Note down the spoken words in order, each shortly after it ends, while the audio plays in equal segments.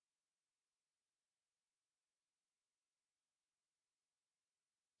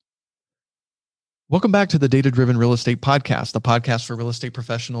Welcome back to the Data Driven Real Estate Podcast, the podcast for real estate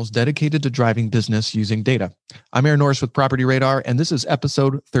professionals dedicated to driving business using data. I'm Aaron Norris with Property Radar, and this is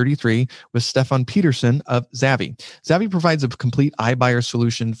episode 33 with Stefan Peterson of Zavy. Zavy provides a complete iBuyer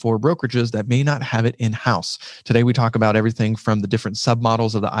solution for brokerages that may not have it in-house. Today, we talk about everything from the different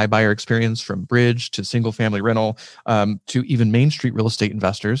submodels of the iBuyer experience, from bridge to single-family rental, to even Main Street real estate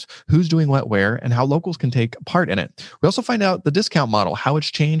investors, who's doing what where, and how locals can take part in it. We also find out the discount model, how it's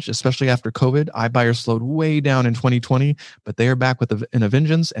changed, especially after COVID. iBuyers slowed way down in 2020, but they are back with a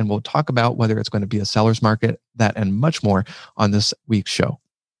vengeance, and we'll talk about whether it's going to be a seller's market, that and much more on this week's show.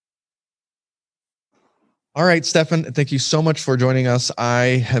 All right, Stefan, thank you so much for joining us.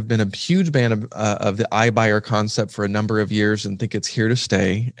 I have been a huge fan of the iBuyer concept for a number of years and think it's here to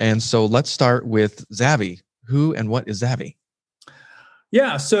stay. And so let's start with Zavy. Who and what is Zavy?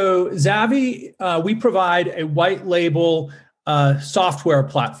 Yeah, so Zavy, we provide a white label software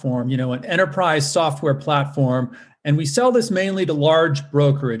platform, an enterprise software platform. And we sell this mainly to large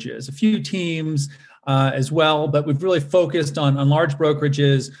brokerages, a few teams as well, but we've really focused on large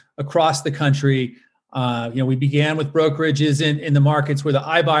brokerages across the country. We began with brokerages in the markets where the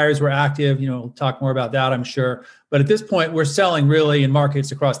iBuyers were active. We'll talk more about that, I'm sure. But at this point, we're selling really in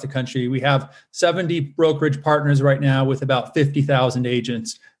markets across the country. We have 70 brokerage partners right now with about 50,000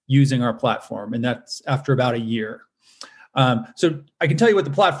 agents using our platform, and that's after about a year. So I can tell you what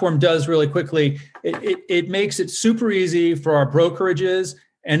the platform does really quickly. It makes it super easy for our brokerages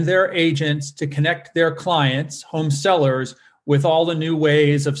and their agents to connect their clients, home sellers, with all the new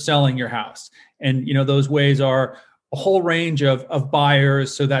ways of selling your house. And, those ways are a whole range of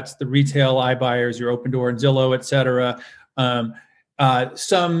buyers. So that's the retail iBuyers, your Opendoor and Zillow, et cetera.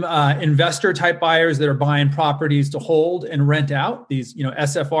 Some investor type buyers that are buying properties to hold and rent out, these,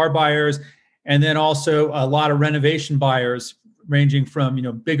 SFR buyers. And then also a lot of renovation buyers ranging from,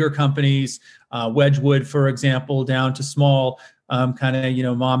 bigger companies, Wedgwood, for example, down to small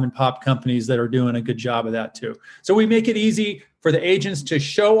mom and pop companies that are doing a good job of that too. So we make it easy for the agents to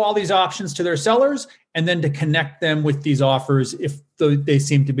show all these options to their sellers and then to connect them with these offers if they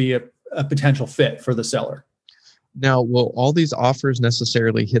seem to be a potential fit for the seller. Now, will all these offers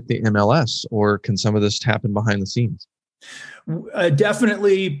necessarily hit the MLS, or can some of this happen behind the scenes?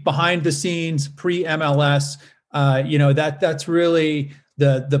 Definitely behind the scenes, pre-MLS. That's really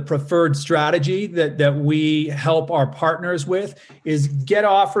the preferred strategy that we help our partners with, is get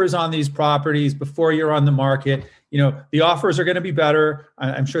offers on these properties before you're on the market. The offers are going to be better.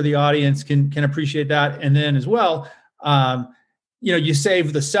 I'm sure the audience can appreciate that. And then as well, you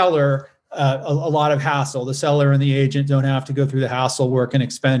save the seller a lot of hassle. The seller and the agent don't have to go through the hassle, work, and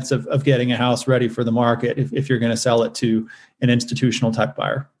expense of getting a house ready for the market if you're going to sell it to an institutional type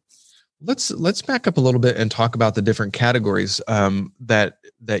buyer. Let's back up a little bit and talk about the different categories that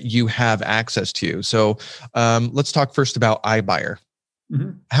you have access to. So let's talk first about iBuyer.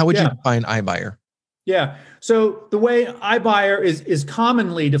 Mm-hmm. How would you define iBuyer? Yeah. So the way iBuyer is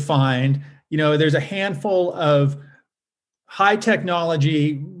commonly defined, there's a handful of high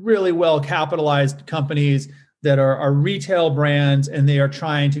technology, really well capitalized companies that are retail brands, and they are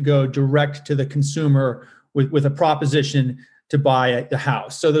trying to go direct to the consumer with a proposition to buy the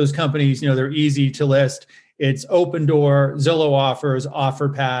house. So those companies, they're easy to list. It's Opendoor, Zillow Offers,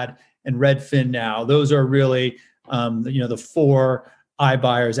 OfferPad, and Redfin Now. Those are really, the four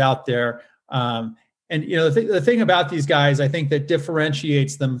iBuyers out there. And the thing about these guys, I think that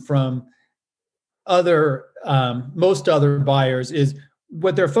differentiates them from most other buyers is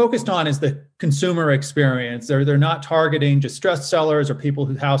what they're focused on is the consumer experience. They're not targeting distressed sellers or people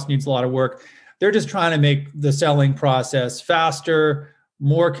whose house needs a lot of work. They're just trying to make the selling process faster,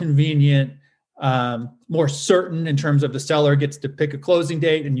 more convenient, more certain in terms of the seller gets to pick a closing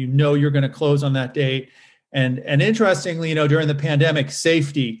date and you're going to close on that date. And interestingly, during the pandemic,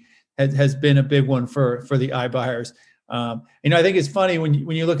 safety has been a big one for the iBuyers. I think it's funny when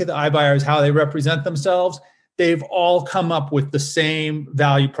you look at the iBuyers, how they represent themselves, they've all come up with the same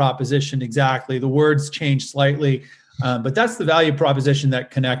value proposition exactly. The words change slightly, but that's the value proposition that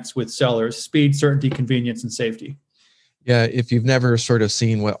connects with sellers: speed, certainty, convenience, and safety. Yeah, if you've never sort of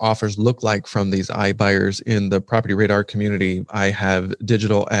seen what offers look like from these iBuyers in the Property Radar community, I have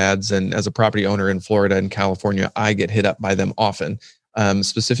digital ads, and as a property owner in Florida and California, I get hit up by them often.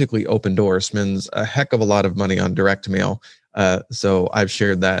 Specifically, Opendoor spends a heck of a lot of money on direct mail. So I've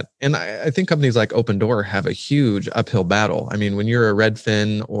shared that. And I think companies like Opendoor have a huge uphill battle. I mean, when you're a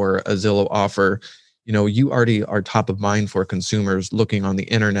Redfin or a Zillow Offer, you already are top of mind for consumers looking on the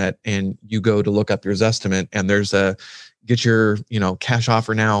internet, and you go to look up your Zestimate, and there's a get your, cash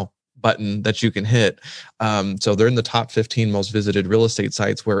offer now button that you can hit. So they're in the top 15 most visited real estate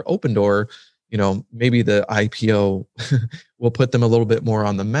sites, where Opendoor, maybe the IPO will put them a little bit more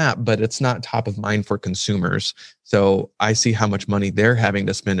on the map, but it's not top of mind for consumers. So I see how much money they're having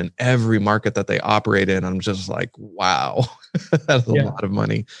to spend in every market that they operate in. I'm just like, wow, that's a lot of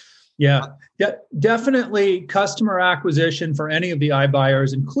money. Yeah, definitely customer acquisition for any of the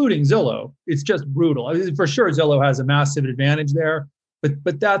iBuyers, including Zillow. It's just brutal. I mean, for sure, Zillow has a massive advantage there,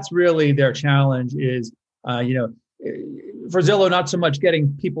 but that's really their challenge is, for Zillow, not so much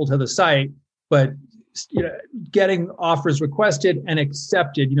getting people to the site, but getting offers requested and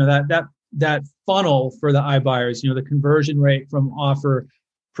accepted. That funnel for the iBuyers. The conversion rate from offer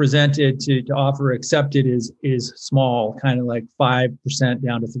presented to offer accepted is small, kind of like 5%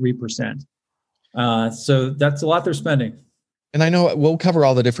 down to 3%. So that's a lot they're spending. And I know we'll cover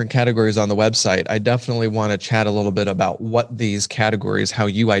all the different categories on the website. I definitely want to chat a little bit about what these categories, how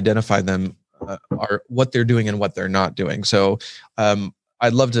you identify them, are, what they're doing and what they're not doing. So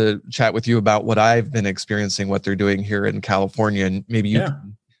I'd love to chat with you about what I've been experiencing, what they're doing here in California, and maybe you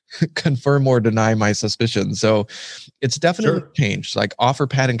can confirm or deny my suspicions. So it's definitely changed. Like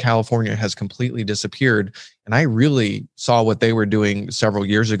OfferPad in California has completely disappeared. And I really saw what they were doing several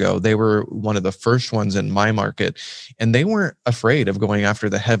years ago. They were one of the first ones in my market, and they weren't afraid of going after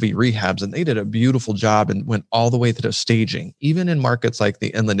the heavy rehabs. And they did a beautiful job and went all the way to the staging, even in markets like the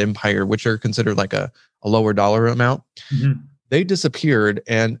Inland Empire, which are considered like a lower dollar amount. Mm-hmm. They disappeared.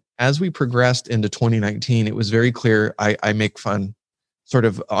 And as we progressed into 2019, it was very clear. I make fun sort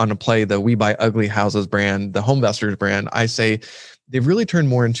of on a play, the We Buy Ugly Houses brand, the HomeVestors brand. I say they've really turned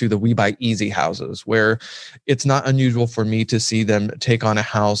more into the We Buy Easy houses, where it's not unusual for me to see them take on a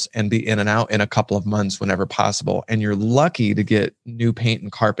house and be in and out in a couple of months whenever possible. And you're lucky to get new paint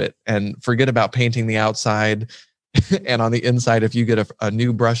and carpet, and forget about painting the outside. And on the inside, if you get a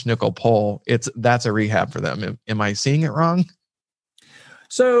new brushed nickel pole, that's a rehab for them. Am I seeing it wrong?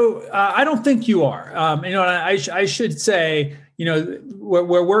 So I don't think you are. I should say,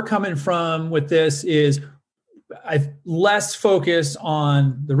 where we're coming from with this is less focus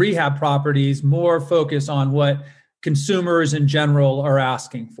on the rehab properties, more focus on what consumers in general are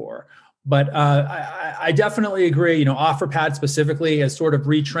asking for. But I definitely agree. OfferPad specifically has sort of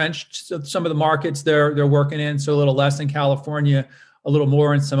retrenched some of the markets they're working in. So a little less in California, a little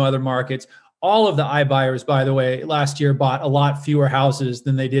more in some other markets. All of the iBuyers, by the way, last year bought a lot fewer houses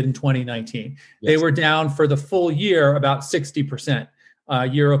than they did in 2019. Yes. They were down for the full year about 60%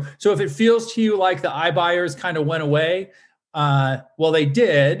 year. So if it feels to you like the iBuyers kind of went away, well, they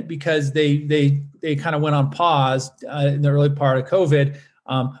did, because they kind of went on pause in the early part of COVID.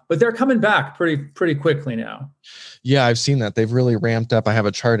 But they're coming back pretty quickly now. Yeah, I've seen that. They've really ramped up. I have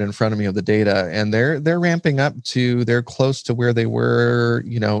a chart in front of me of the data, and they're ramping up they're close to where they were,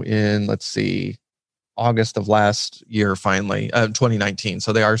 in, let's see, August of last year, finally, 2019.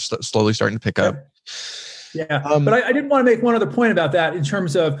 So they are slowly starting to pick up. Yeah. But I did want to make one other point about that in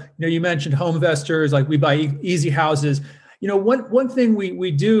terms of, you mentioned HomeVestors, like We Buy Easy houses. One thing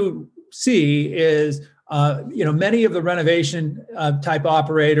we do see is, many of the renovation type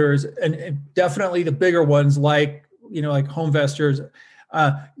operators, and definitely the bigger ones like HomeVestors,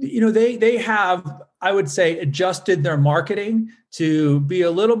 they have, I would say, adjusted their marketing to be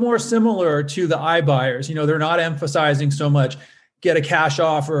a little more similar to the iBuyers. They're not emphasizing so much get a cash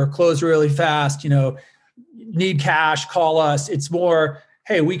offer, close really fast, need cash, call us. It's more,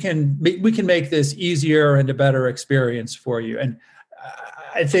 hey, we can make this easier and a better experience for you. And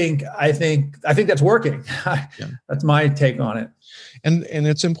I think that's working. That's my take on it. And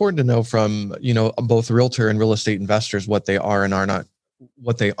it's important to know from, both realtor and real estate investors what they are and are not,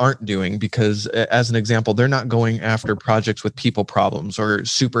 what they aren't doing, because as an example, they're not going after projects with people problems or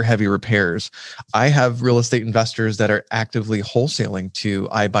super heavy repairs. I have real estate investors that are actively wholesaling to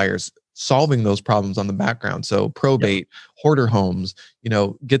iBuyers, solving those problems on the background. So probate, hoarder homes,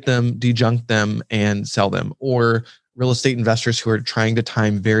 get them, dejunk them and sell them. Or real estate investors who are trying to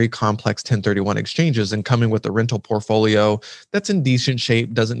time very complex 1031 exchanges and coming with a rental portfolio that's in decent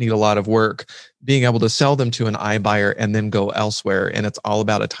shape, doesn't need a lot of work, being able to sell them to an iBuyer and then go elsewhere. And it's all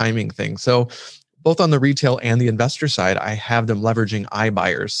about a timing thing. So both on the retail and the investor side, I have them leveraging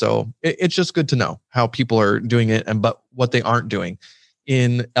iBuyers. So it's just good to know how people are doing it, but what they aren't doing.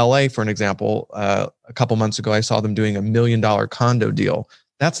 In LA, for an example, a couple months ago, I saw them doing $1 million condo deal.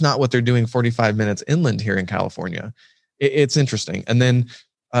 That's not what they're doing 45 minutes inland here in California. It's interesting. And then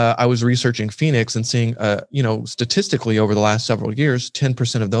I was researching Phoenix and seeing, statistically over the last several years,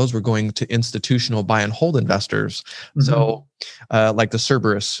 10% of those were going to institutional buy and hold investors. Mm-hmm. So like the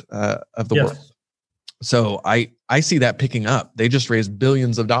Cerberus of the world. So I see that picking up. They just raised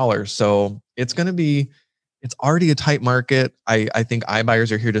billions of dollars. So it's going to be It's already a tight market. I think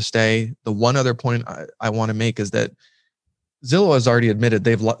iBuyers are here to stay. The one other point I want to make is that Zillow has already admitted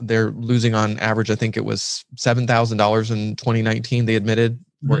they're losing on average. I think it was $7,000 in 2019. They admitted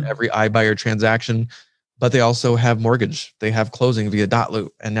for every iBuyer transaction, but they also have mortgage. They have closing via dotloop,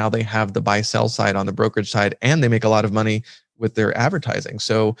 and now they have the buy sell side on the brokerage side, and they make a lot of money with their advertising.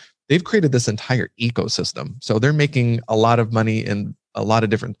 So they've created this entire ecosystem. So they're making a lot of money in a lot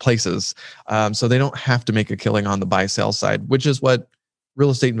of different places. So they don't have to make a killing on the buy sell side, which is what real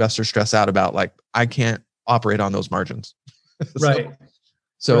estate investors stress out about. Like, I can't operate on those margins. Right.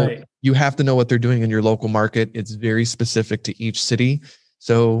 So you have to know what they're doing in your local market. It's very specific to each city.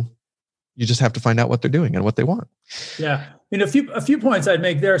 So you just have to find out what they're doing and what they want. Yeah. A few points I'd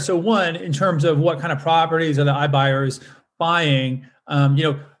make there. So one, in terms of what kind of properties are the iBuyers buying,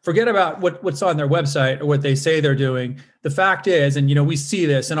 forget about what's on their website or what they say they're doing. The fact is, and we see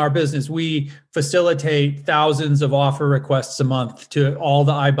this in our business, we facilitate thousands of offer requests a month to all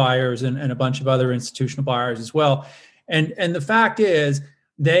the iBuyers and a bunch of other institutional buyers as well. And the fact is,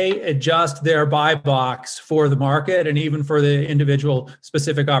 they adjust their buy box for the market and even for the individual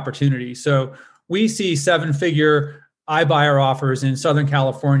specific opportunity. So we see 7-figure iBuyer offers in Southern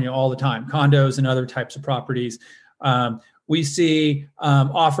California all the time, condos and other types of properties. We see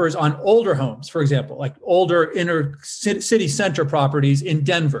offers on older homes, for example, like older inner city center properties in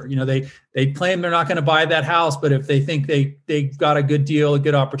Denver. They claim they're not going to buy that house, but if they think they got a good deal, a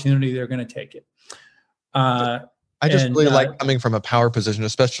good opportunity, they're going to take it. I just really like coming from a power position,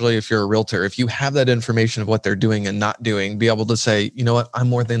 especially if you're a realtor. If you have that information of what they're doing and not doing, be able to say, you know what, I'm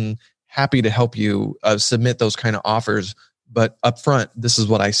more than happy to help you submit those kind of offers. But upfront, this is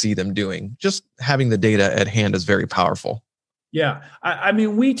what I see them doing. Just having the data at hand is very powerful. Yeah. I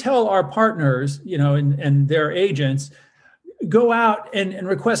mean, we tell our partners, and their agents, go out and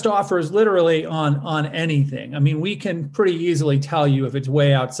request offers literally on anything. I mean, we can pretty easily tell you if it's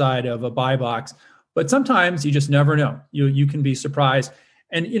way outside of a buy box, but sometimes you just never know. You can be surprised.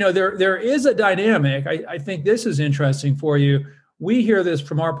 And, there is a dynamic. I think this is interesting for you. We hear this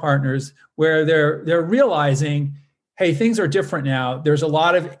from our partners where they're realizing, hey, things are different now. There's a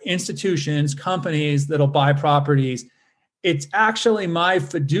lot of institutions, companies that'll buy properties. It's actually my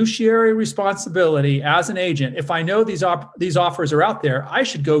fiduciary responsibility as an agent. If I know these offers are out there, I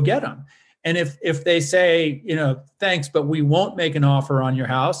should go get them. And if they say, thanks, but we won't make an offer on your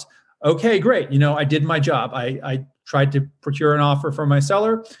house. Okay, great. I did my job. I tried to procure an offer for my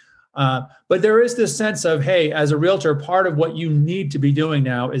seller. But there is this sense of, hey, as a realtor, part of what you need to be doing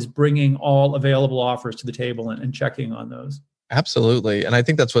now is bringing all available offers to the table and checking on those. Absolutely. And I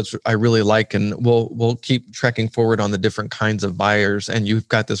think that's what I really like. And we'll keep trekking forward on the different kinds of buyers. And you've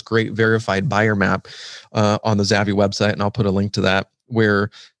got this great verified buyer map on the Zavvy website. And I'll put a link to that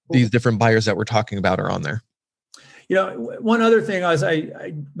where these different buyers that we're talking about are on there. One other thing is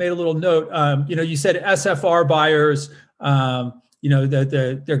I made a little note. You said SFR buyers,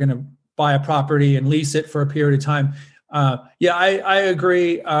 that they're going to buy a property and lease it for a period of time. I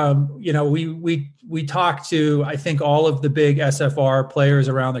agree. We talk to, I think, all of the big SFR players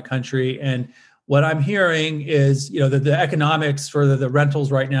around the country. And what I'm hearing is, the economics for the rentals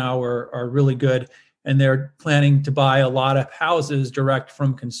right now are really good. And they're planning to buy a lot of houses direct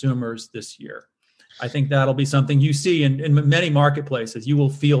from consumers this year. I think that'll be something you see in many marketplaces. You will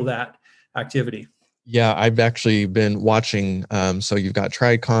feel that activity. Yeah, I've actually been watching. So you've got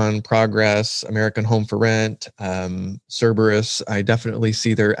Tricon, Progress, American Home for Rent, Cerberus. I definitely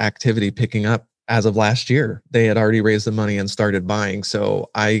see their activity picking up as of last year. They had already raised the money and started buying. So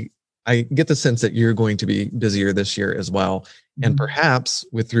I get the sense that you're going to be busier this year as well. Mm-hmm. And perhaps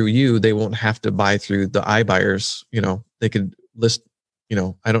through you, they won't have to buy through the iBuyers. They could list,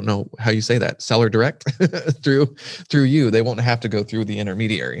 I don't know how you say that, seller direct through you. They won't have to go through the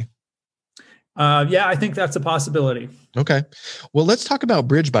intermediary. I think that's a possibility. Okay. Well, let's talk about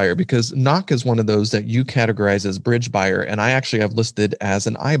bridge buyer, because Knock is one of those that you categorize as bridge buyer, and I actually have listed as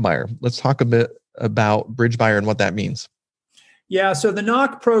an iBuyer. Let's talk a bit about bridge buyer and what that means. Yeah. So the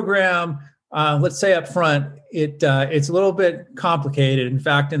Knock program, let's say up front, it's a little bit complicated. In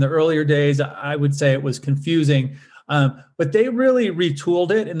fact, in the earlier days, I would say it was confusing, but they really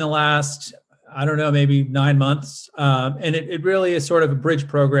retooled it in the last, I don't know, maybe 9 months. And it really is sort of a bridge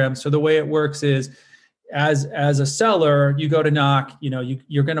program. So the way it works is as a seller, you go to Knock,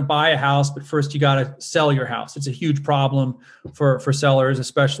 you're going to buy a house, but first you got to sell your house. It's a huge problem for sellers,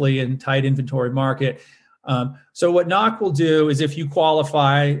 especially in tight inventory market. So what Knock will do is if you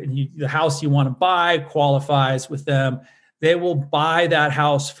qualify and the house you want to buy qualifies with them, they will buy that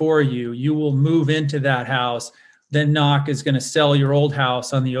house for you. You will move into that house. Then Knock is going to sell your old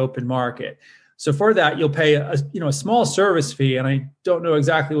house on the open market. So for that, you'll pay a small service fee, and I don't know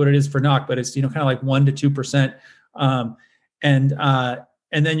exactly what it is for Knock, but it's kind of like 1% to 2%,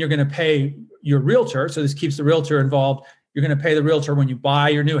 and then you're going to pay your realtor. So this keeps the realtor involved. You're going to pay the realtor when you buy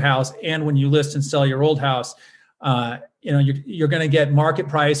your new house and when you list and sell your old house. You're going to get market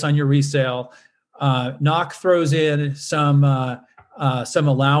price on your resale. Knock throws in some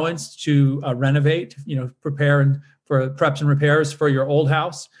allowance to renovate, prepare for preps and repairs for your old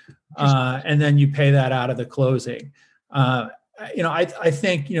house, and then you pay that out of the closing. I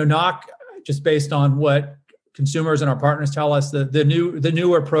think Knock, just based on what consumers and our partners tell us, the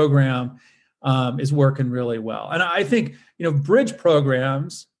newer program is working really well. And I think bridge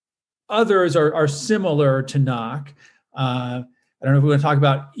programs, others are similar to Knock. I don't know if we want to talk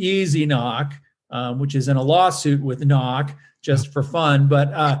about Easy Knock, which is in a lawsuit with Knock just for fun,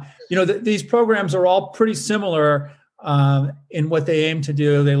 but these programs are all pretty similar in what they aim to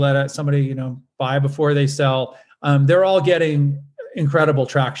do. They let somebody buy before they sell. They're all getting incredible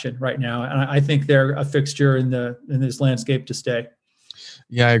traction right now, and I think they're a fixture in this landscape to stay.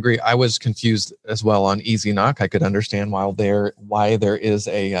 Yeah, I agree. I was confused as well on Easy Knock. I could understand why there is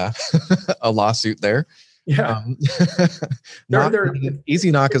a a lawsuit there. Yeah, Easy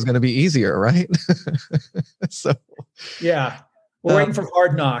Knock is going to be easier, right? So, yeah, we're waiting for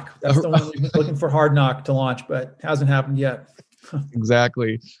Hard Knock. That's the one we've been looking for, Hard Knock to launch, but it hasn't happened yet.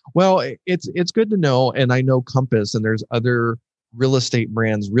 Exactly. Well, it's good to know, and I know Compass, and there's other real estate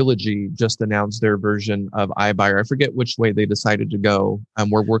brands. Realogy just announced their version of iBuyer. I forget which way they decided to go.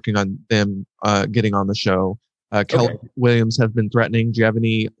 We're working on them getting on the show. Keller Williams have been threatening. Do you have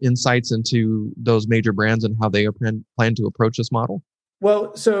any insights into those major brands and how they plan to approach this model?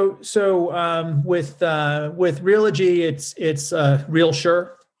 Well, so with Realogy, it's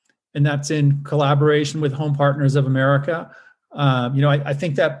RealSure, and that's in collaboration with Home Partners of America. I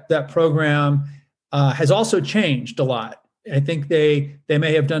think that program has also changed a lot. I think they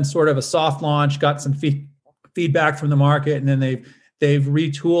may have done sort of a soft launch, got some feedback from the market, and then they've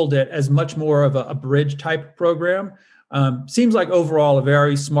retooled it as much more of a bridge type program. Seems like overall a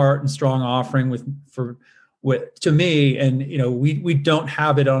very smart and strong offering to me. And we don't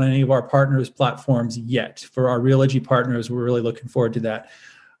have it on any of our partners' platforms yet. For our Realogy partners, we're really looking forward to that.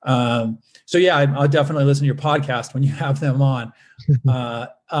 So yeah, I'll definitely listen to your podcast when you have them on.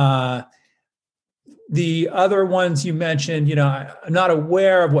 The other ones you mentioned, I'm not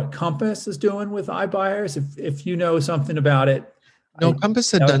aware of what Compass is doing with iBuyers. If you know something about it. No,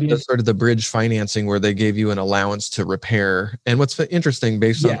 Compass had done sort of the bridge financing where they gave you an allowance to repair. And what's interesting,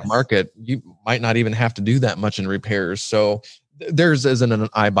 based on the market, you might not even have to do that much in repairs. So theirs isn't an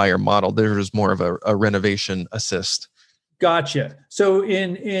iBuyer model. There's more of a renovation assist. Gotcha. So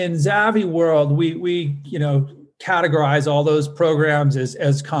in Zavy world, we categorize all those programs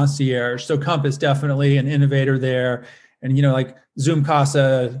as concierge. So Compass definitely an innovator there, and like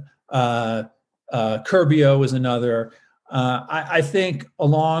Zoomcasa, Curbio is another. I think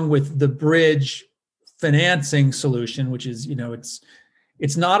along with the bridge financing solution, which is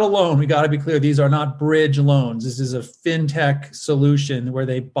it's not a loan. We got to be clear; these are not bridge loans. This is a fintech solution where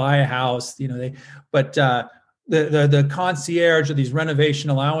they buy a house. The concierge or these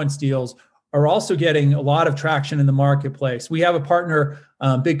renovation allowance deals are also getting a lot of traction in the marketplace. We have a partner,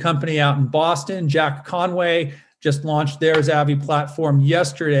 big company out in Boston, Jack Conway, just launched their Zavy platform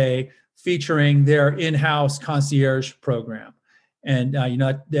yesterday, featuring their in-house concierge program. And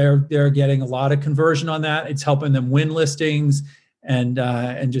they're getting a lot of conversion on that. It's helping them win listings and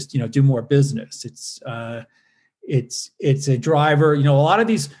just do more business. It's a driver. A lot of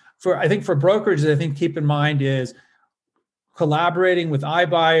these for brokerages, keep in mind is collaborating with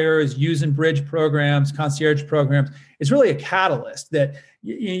iBuyers, using bridge programs, concierge programs. It's really a catalyst that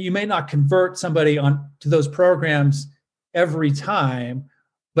you may not convert somebody on to those programs every time,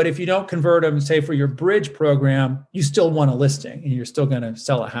 but if you don't convert them, say for your bridge program, you still want a listing and you're still going to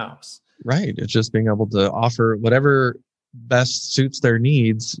sell a house. Right. It's just being able to offer whatever best suits their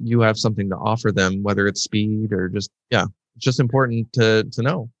needs. You have something to offer them, whether it's speed or it's just important to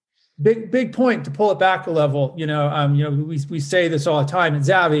know. Big point to pull it back a level. We say this all the time in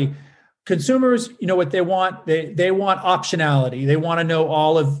Zavy. Consumers, what they want, they want optionality. They want to know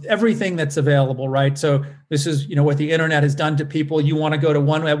all of everything that's available, right? So this is, what the internet has done to people. You want to go to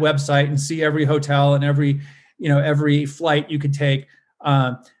one website and see every hotel and every flight you could take.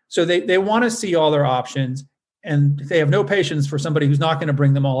 So they want to see all their options, and they have no patience for somebody who's not going to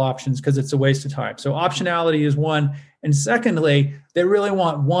bring them all options because it's a waste of time. So optionality is one. And secondly, they really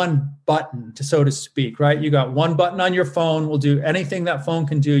want one button, so to speak, right? You got one button on your phone, will do anything that phone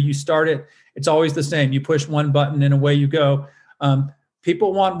can do. You start it, it's always the same. You push one button and away you go.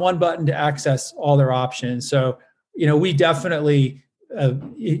 people want one button to access all their options. So, we definitely,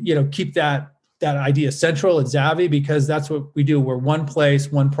 keep that idea central at Zavy, because that's what we do. We're one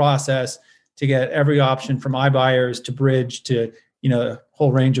place, one process to get every option from iBuyers to Bridge to, a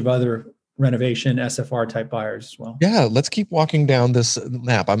whole range of other renovation SFR type buyers as well. Yeah, let's keep walking down this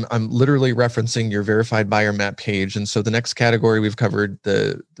map. I'm literally referencing your verified buyer map page. And so the next category we've covered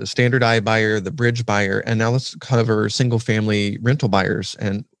the standard iBuyer, the Bridge buyer, and now let's cover single family rental buyers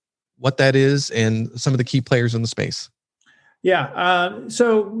and what that is and some of the key players in the space. Yeah.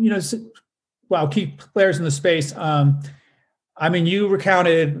 Key players in the space. You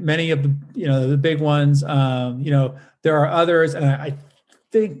recounted many of the big ones. There are others, and I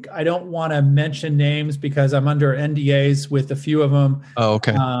think I don't want to mention names because I'm under NDAs with a few of them. Oh,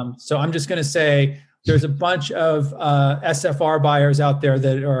 okay. So I'm just going to say there's a bunch of SFR buyers out there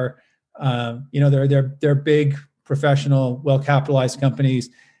that are, they're big, professional, well-capitalized companies,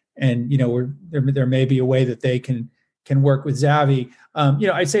 and there may be a way that they can work with Zavy.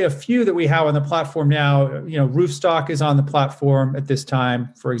 I'd say a few that we have on the platform now. Roofstock is on the platform at this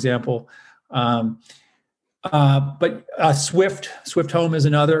time, for example. But Swift Home is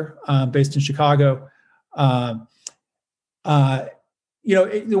another, based in Chicago. The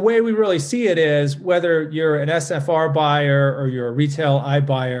way we really see it is whether you're an SFR buyer or you're a retail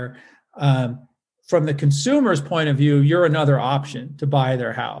iBuyer, from the consumer's point of view, you're another option to buy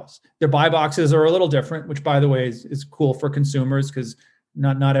their house. Their buy boxes are a little different, which, by the way, is cool for consumers because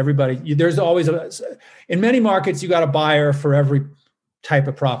not everybody. There's always in many markets you got a buyer for every type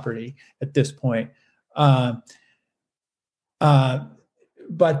of property at this point. But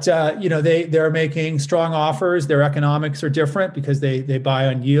they're making strong offers. Their economics are different because they buy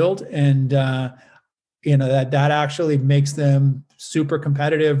on yield, and that actually makes them super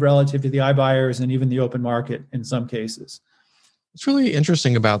competitive relative to the iBuyers and even the open market in some cases. What's really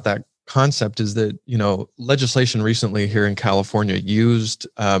interesting about that concept is that, legislation recently here in California used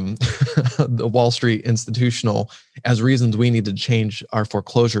the Wall Street Institutional as reasons we need to change our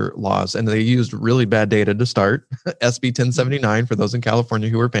foreclosure laws. And they used really bad data to start, SB 1079 for those in California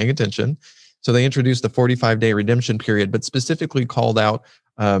who were paying attention. So they introduced the 45-day redemption period, but specifically called out,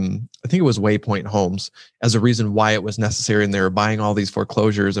 I think it was Waypoint Homes as a reason why it was necessary. And they were buying all these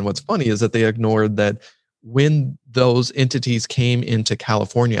foreclosures. And what's funny is that they ignored that when those entities came into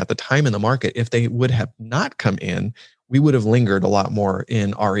California at the time in the market, if they would have not come in, we would have lingered a lot more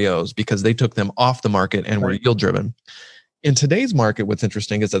in REOs because they took them off the market and were yield driven. In today's market, what's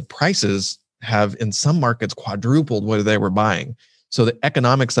interesting is that prices have in some markets quadrupled what they were buying. So the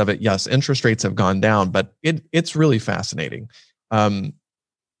economics of it, yes, interest rates have gone down, but it's really fascinating.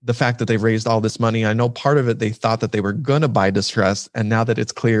 The fact that they've raised all this money, I know part of it, they thought that they were going to buy distress. And now that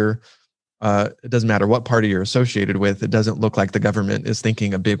it's clear, it doesn't matter what party you're associated with, it doesn't look like the government is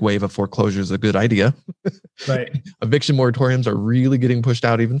thinking a big wave of foreclosure is a good idea. Right. Eviction moratoriums are really getting pushed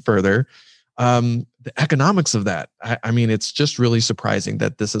out even further. The economics of that, it's just really surprising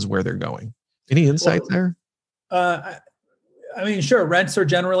that this is where they're going. Any insights there? Sure. Rents are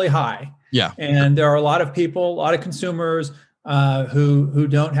generally high. Yeah. And there are a lot of people, a lot of consumers who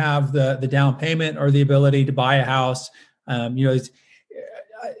don't have the down payment or the ability to buy a house.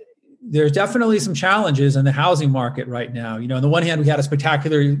 There's definitely some challenges in the housing market right now. On the one hand, we had a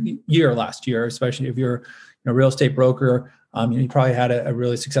spectacular year last year, especially if you're a real estate broker. You probably had a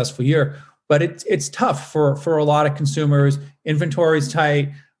really successful year, but it's tough for a lot of consumers. Inventory's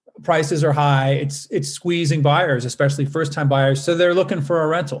tight, prices are high. It's squeezing buyers, especially first-time buyers. So they're looking for a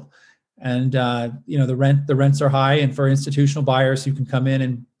rental, and the rents are high. And for institutional buyers who can come in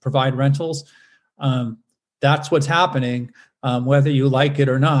and provide rentals, that's what's happening. Whether you like it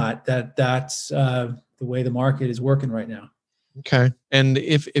or not, that's the way the market is working right now. Okay. And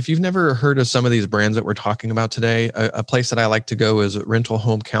if you've never heard of some of these brands that we're talking about today, a place that I like to go is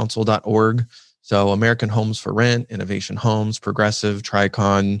rentalhomecouncil.org. So American Homes for Rent, Innovation Homes, Progressive,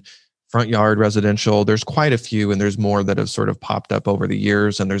 Tricon, Front Yard Residential. There's quite a few, and there's more that have sort of popped up over the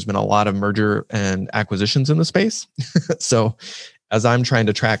years. And there's been a lot of merger and acquisitions in the space. So as I'm trying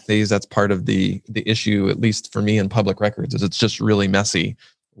to track these, that's part of the issue, at least for me in public records, is it's just really messy.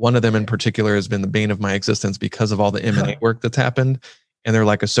 One of them in particular has been the bane of my existence because of all the M&A work that's happened. And they're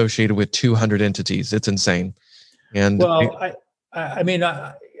like associated with 200 entities. It's insane. And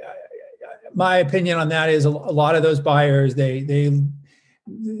my opinion on that is a lot of those buyers, they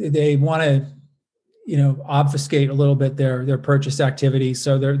want to, obfuscate a little bit their purchase activity.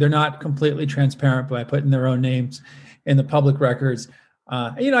 So they're not completely transparent by putting their own names in the public records.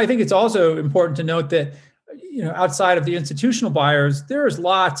 I think it's also important to note that, outside of the institutional buyers, there's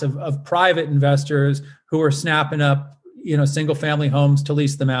lots of private investors who are snapping up, single family homes to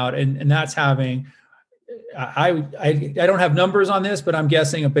lease them out, and that's having, I don't have numbers on this, but I'm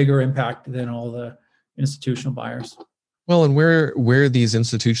guessing a bigger impact than all the institutional buyers. Well, and where these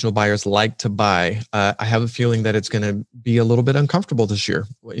institutional buyers like to buy, I have a feeling that it's going to be a little bit uncomfortable this year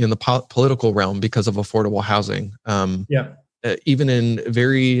in the political realm because of affordable housing. Even in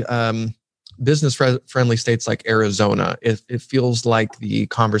very business-friendly states like Arizona, it feels like the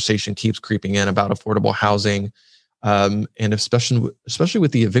conversation keeps creeping in about affordable housing. And especially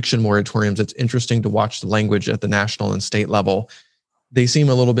with the eviction moratoriums, it's interesting to watch the language at the national and state level. They seem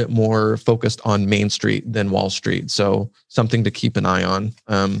a little bit more focused on Main Street than Wall Street. So something to keep an eye on.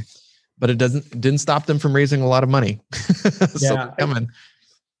 But it didn't stop them from raising a lot of money. So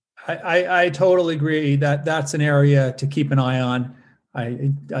I totally agree that that's an area to keep an eye on.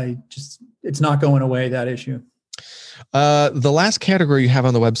 It's not going away, that issue. The last category you have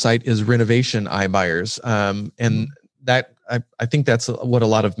on the website is renovation iBuyers. And that I think that's what a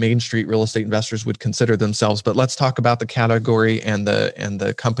lot of Main Street real estate investors would consider themselves. But let's talk about the category and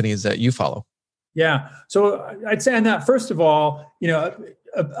the companies that you follow. Yeah. So I'd say on that, first of all,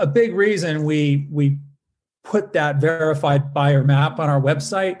 a big reason we put that verified buyer map on our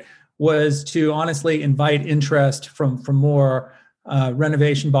website was to honestly invite interest from more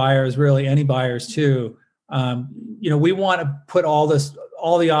renovation buyers, really any buyers too. We want to put all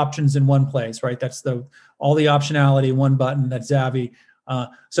the options in one place, right? That's all the optionality, one button. That's Zavy.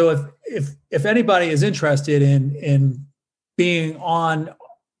 So if anybody is interested in being on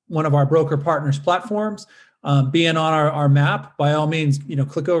one of our broker partners platforms, being on our map, by all means,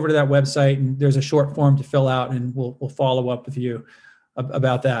 click over to that website, and there's a short form to fill out, and we'll follow up with you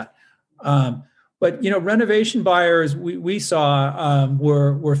about that. But renovation buyers, we saw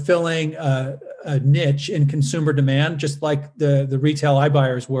were filling a niche in consumer demand, just like the retail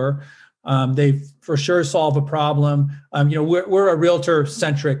iBuyers were. They for sure solve a problem. We're a realtor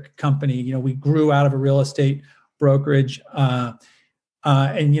centric company. We grew out of a real estate brokerage,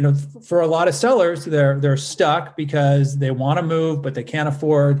 and for a lot of sellers, they're stuck because they want to move, but they can't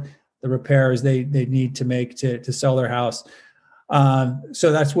afford the repairs they need to make to sell their house.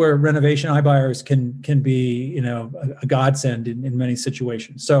 So that's where renovation iBuyers can be, a godsend in many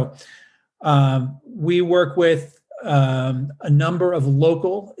situations. So we work with a number of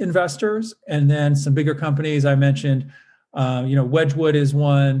local investors, and then some bigger companies I mentioned. Wedgwood is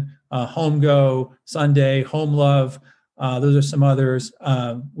one, HomeGo, Sunday, HomeLove. Those are some others.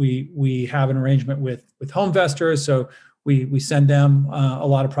 We have an arrangement with HomeVestors, so we send them a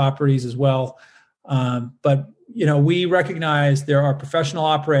lot of properties as well. But we recognize there are professional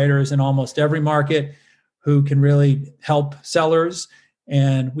operators in almost every market who can really help sellers,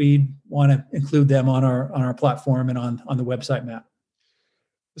 and we want to include them on our platform and on the website map.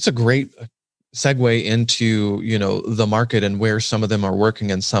 It's a great segue into the market and where some of them are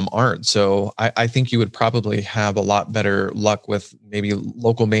working and some aren't. So I think you would probably have a lot better luck with maybe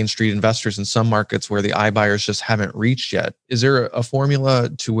local Main Street investors in some markets where the iBuyers just haven't reached yet. Is there a formula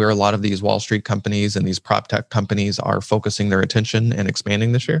to where a lot of these Wall Street companies and these prop tech companies are focusing their attention and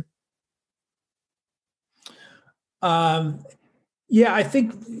expanding this year? I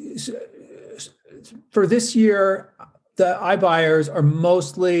think for this year, the iBuyers are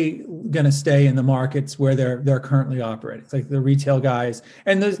mostly going to stay in the markets where they're currently operating. It's like the retail guys,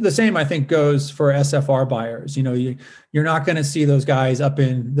 and the same I think goes for SFR buyers. You're not going to see those guys up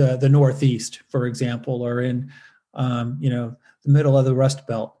in the Northeast, for example, or in the middle of the Rust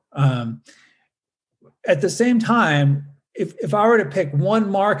Belt. At the same time, if I were to pick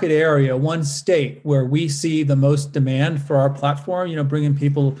one market area, one state where we see the most demand for our platform, bringing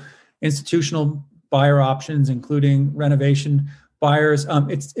people institutional buyer options, including renovation buyers,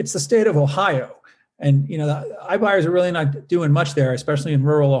 it's the state of Ohio. And, the iBuyers are really not doing much there, especially in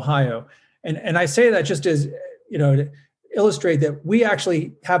rural Ohio. And I say that just as, to illustrate that we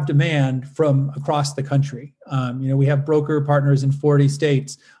actually have demand from across the country. We have broker partners in 40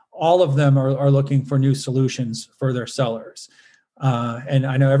 states. All of them are looking for new solutions for their sellers. And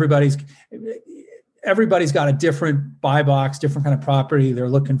I know everybody's got a different buy box, different kind of property they're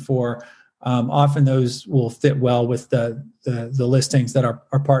looking for. Often those will fit well with the listings that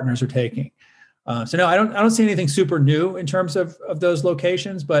our partners are taking. So no, I don't see anything super new in terms of those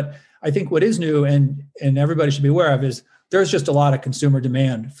locations, but I think what is new and everybody should be aware of is there's just a lot of consumer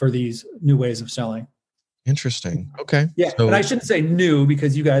demand for these new ways of selling. Interesting. Okay. Yeah. And I shouldn't say new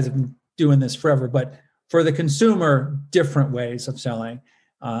because you guys have been doing this forever, but for the consumer, different ways of selling.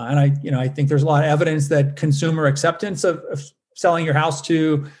 And I think there's a lot of evidence that consumer acceptance of selling your house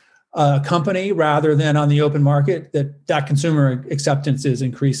to a company rather than on the open market, that consumer acceptance is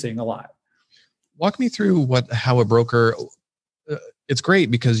increasing a lot. Walk me through how a broker, it's great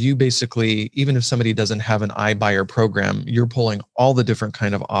because you basically, even if somebody doesn't have an iBuyer program, you're pulling all the different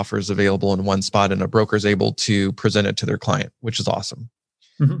kind of offers available in one spot, and a broker's able to present it to their client, which is awesome.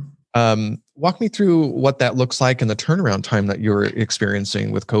 Mm-hmm. Walk me through what that looks like and the turnaround time that you're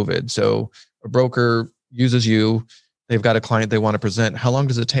experiencing with COVID. So a broker uses you, they've got a client they want to present. How long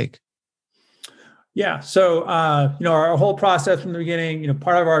does it take? Yeah. So, our whole process from the beginning,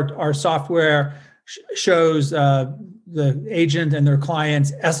 part of our software shows the agent and their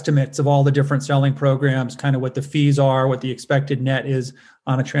clients estimates of all the different selling programs, kind of what the fees are, what the expected net is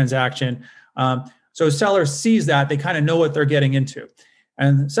on a transaction. So a seller sees that, they kind of know what they're getting into.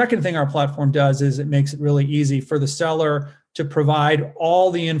 And the second thing our platform does is it makes it really easy for the seller to provide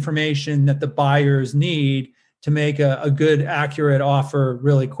all the information that the buyers need to make a good, accurate offer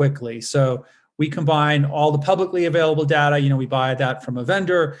really quickly. So we combine all the publicly available data. We buy that from a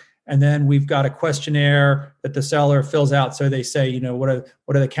vendor, and then we've got a questionnaire that the seller fills out. So they say, what are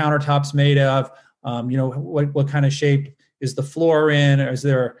the countertops made of? What kind of shape is the floor in? Or is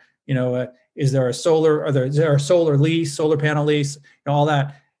there, is there a solar? Is there a solar panel lease? All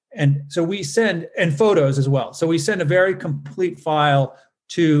that. And so we send, and photos as well. So we send a very complete file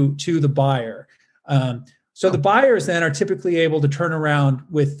to the buyer. So the buyers then are typically able to turn around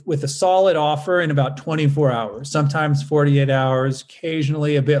with a solid offer in about 24 hours, sometimes 48 hours,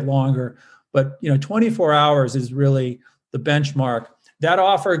 occasionally a bit longer. But 24 hours is really the benchmark. That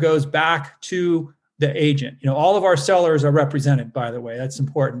offer goes back to the agent. All of our sellers are represented, by the way. That's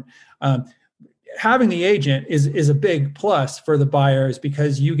important. Having the agent is a big plus for the buyers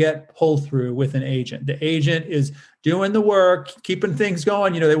because you get pull through with an agent. The agent is doing the work, keeping things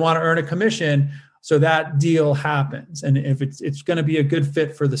going. They want to earn a commission. So that deal happens. And if it's going to be a good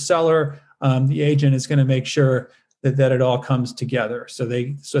fit for the seller, the agent is going to make sure that it all comes together. So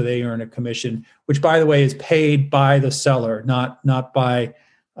they earn a commission, which, by the way, is paid by the seller, not by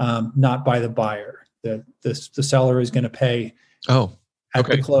the buyer. The seller is going to pay at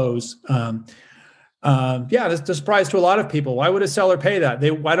the close. That's a surprise to a lot of people. Why would a seller pay that?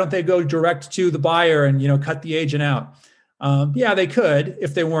 Why don't they go direct to the buyer and cut the agent out? They could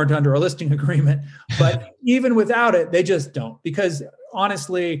if they weren't under a listing agreement, but even without it, they just don't, because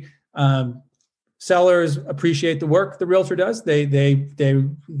honestly, sellers appreciate the work the realtor does. They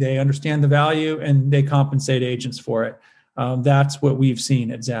understand the value and they compensate agents for it. That's what we've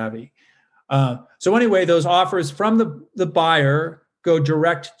seen at Zavvy. So anyway, those offers from the buyer go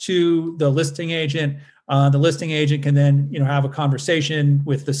direct to the listing agent. The listing agent can then have a conversation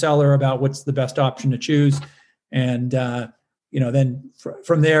with the seller about what's the best option to choose. And, then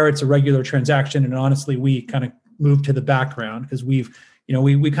from there, it's a regular transaction. And honestly, we kind of move to the background because we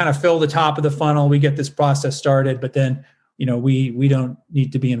kind of fill the top of the funnel. We get this process started, but then, we don't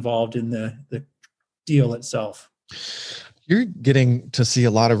need to be involved in the deal itself. You're getting to see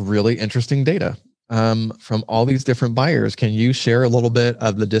a lot of really interesting data from all these different buyers. Can you share a little bit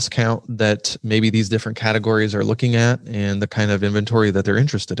of the discount that maybe these different categories are looking at and the kind of inventory that they're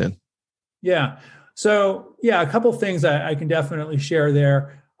interested in? Yeah. So a couple of things I can definitely share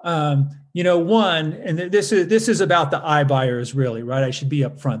there. One, and this is about the iBuyers, really, right? I should be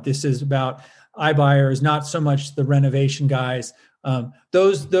upfront. This is about iBuyers, not so much the renovation guys.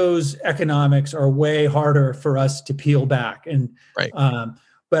 Those economics are way harder for us to peel back. And right.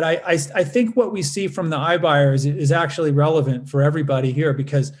 But I think what we see from the iBuyers is actually relevant for everybody here,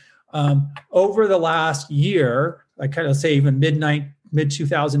 because over the last year, I kind of say even mid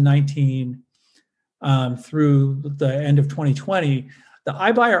 2019 through the end of 2020, the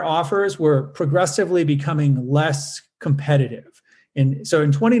iBuyer offers were progressively becoming less competitive. And so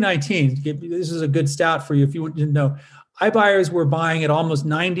in 2019, this is a good stat for you if you didn't know, iBuyers were buying at almost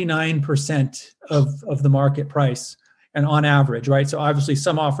 99% of the market price, and on average, right? So obviously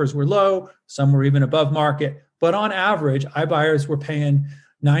some offers were low, some were even above market, but on average, iBuyers were paying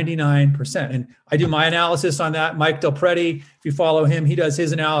 99%. And I do my analysis on that. Mike Del Prete, if you follow him, he does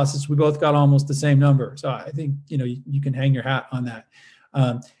his analysis. We both got almost the same number. So I think, you can hang your hat on that.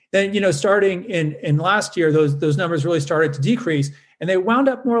 Then, starting in last year, those numbers really started to decrease, and they wound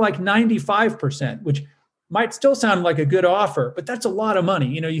up more like 95%, which might still sound like a good offer, but that's a lot of money.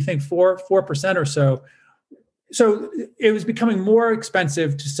 You think 4% or so. So it was becoming more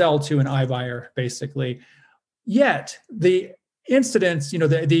expensive to sell to an iBuyer, basically. Yet the incidence,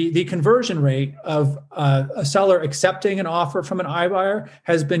 the conversion rate of a seller accepting an offer from an iBuyer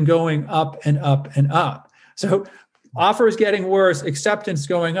has been going up and up and up. So offers getting worse, acceptance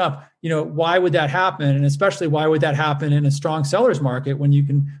going up. Why would that happen? And especially, why would that happen in a strong seller's market when you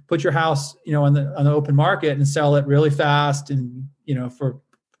can put your house, on the open market and sell it really fast and, for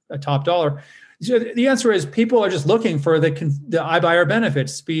a top dollar? So the answer is people are just looking for the iBuyer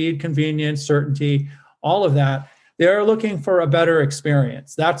benefits, speed, convenience, certainty, all of that. They're looking for a better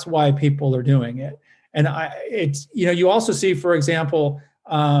experience. That's why people are doing it. And you also see, for example,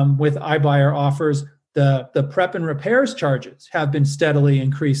 with iBuyer offers, the prep and repairs charges have been steadily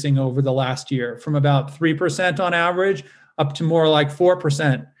increasing over the last year, from about 3% on average up to more like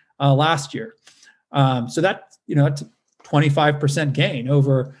 4% last year. So that's a 25% gain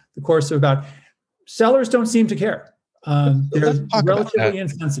over the course of about. Sellers don't seem to care. They're relatively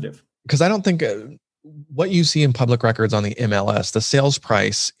insensitive. Because I don't think what you see in public records on the MLS, the sales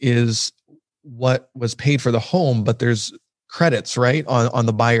price is what was paid for the home, but there's credits, right, on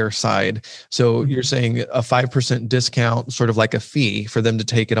the buyer side. So you're saying a 5% discount, sort of like a fee for them to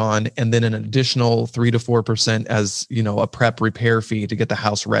take it on, and then an additional 3 to 4% as a prep repair fee to get the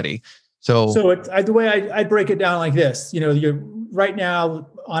house ready. So the way I break it down like this, you're right now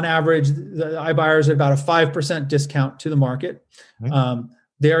on average, the iBuyers are about a 5% discount to the market.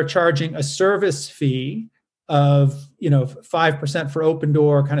 They are charging a service fee of 5% for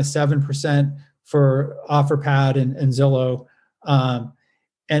Opendoor, kind of 7% for OfferPad and Zillow,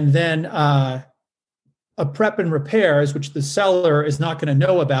 and then a prep and repairs, which the seller is not going to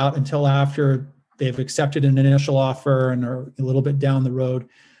know about until after they've accepted an initial offer and are a little bit down the road.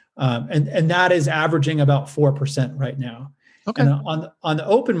 And that is averaging about 4% right now. Okay. And on the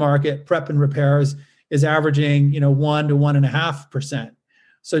open market, prep and repairs is averaging 1 to 1.5%.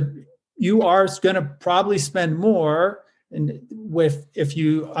 So you are going to probably spend more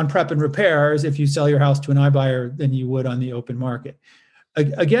on prep and repairs if you sell your house to an iBuyer than you would on the open market.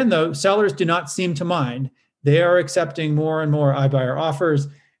 Again, though, sellers do not seem to mind. They are accepting more and more iBuyer offers,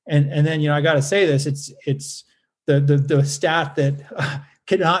 and then I got to say this: it's the stat that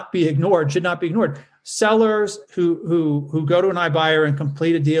cannot be ignored, should not be ignored. Sellers who go to an iBuyer and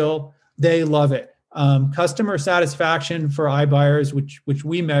complete a deal, they love it. Customer satisfaction for iBuyers, which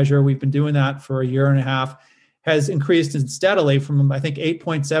we measure, we've been doing that for a year and a half, has increased steadily from, I think,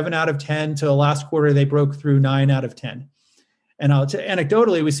 8.7 out of 10 to last quarter, they broke through 9 out of 10. And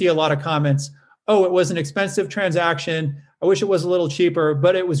anecdotally, we see a lot of comments, oh, it was an expensive transaction. I wish it was a little cheaper,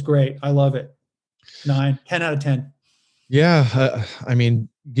 but it was great. I love it. 9, 10 out of 10. Yeah.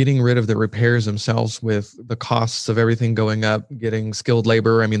 Getting rid of the repairs themselves with the costs of everything going up, getting skilled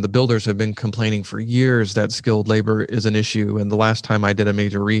labor. The builders have been complaining for years that skilled labor is an issue. And the last time I did a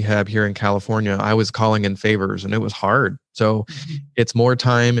major rehab here in California, I was calling in favors and it was hard. So it's more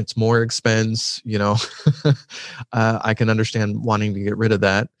time, it's more expense, I can understand wanting to get rid of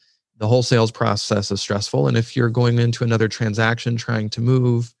that. The whole sales process is stressful. And if you're going into another transaction, trying to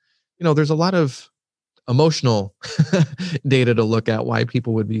move, there's a lot of emotional data to look at why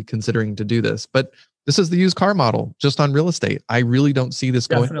people would be considering to do this. But this is the used car model just on real estate. I really don't see this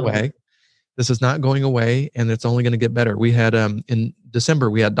going away. This is not going away, and it's only going to get better. We had in December,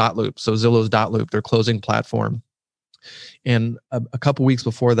 we had Dotloop. So Zillow's Dotloop, their closing platform. And a couple weeks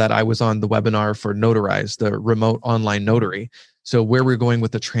before that, I was on the webinar for Notarize, the remote online notary. So where we're going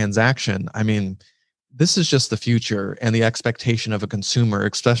with the transaction, this is just the future and the expectation of a consumer,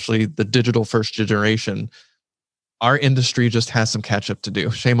 especially the digital first generation. Our industry just has some catch up to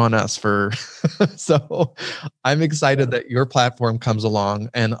do. Shame on us so I'm excited that your platform comes along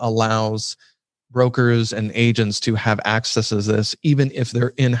and allows brokers and agents to have access to this, even if their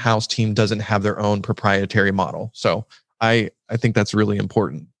in-house team doesn't have their own proprietary model. So I think that's really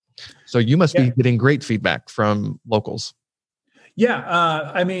important. So you must be getting great feedback from locals.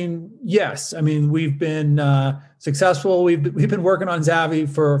 Yeah, yes. We've been successful. We've been working on Zavvy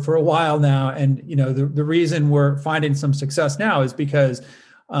for a while now, and the reason we're finding some success now is because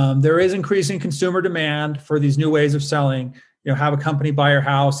there is increasing consumer demand for these new ways of selling. Have a company buy your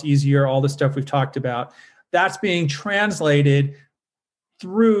house easier, all the stuff we've talked about. That's being translated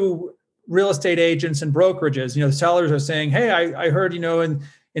through real estate agents and brokerages. The sellers are saying, "Hey, I heard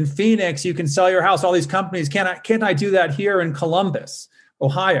in Phoenix, you can sell your house. All these companies, can't I do that here in Columbus,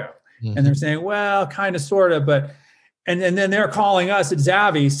 Ohio?" Mm-hmm. And they're saying, well, kind of, sort of, but, and then they're calling us at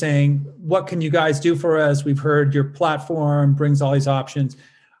Zavvy saying, what can you guys do for us? We've heard your platform brings all these options.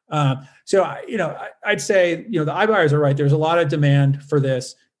 So I'd say, the iBuyers are right. There's a lot of demand for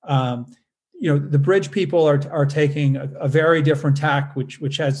this. The bridge people are taking a very different tack,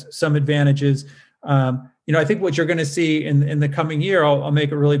 which has some advantages. I think what you're going to see in the coming year, I'll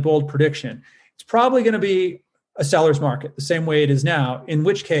make a really bold prediction. It's probably going to be a seller's market, the same way it is now, in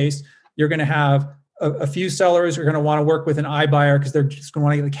which case you're going to have a few sellers who are going to want to work with an iBuyer because they're just going to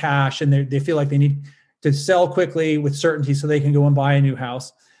want to get the cash and they feel like they need to sell quickly with certainty so they can go and buy a new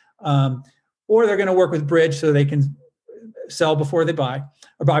house. Or they're going to work with Bridge so they can sell before they buy,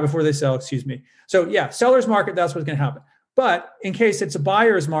 or buy before they sell, excuse me. So yeah, seller's market, that's what's going to happen. But in case it's a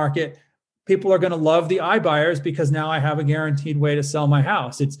buyer's market, people are going to love the iBuyers because now I have a guaranteed way to sell my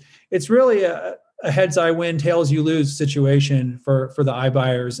house. It's really a heads I win, tails you lose situation for the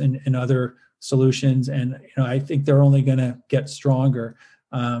iBuyers and other solutions. And I think they're only going to get stronger.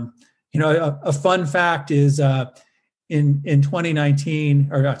 A fun fact is in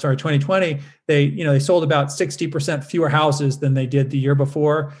 2020, they sold about 60% fewer houses than they did the year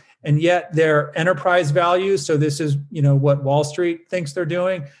before. And yet their enterprise values, so this is what Wall Street thinks they're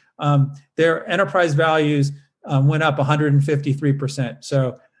doing, their enterprise values went up 153%.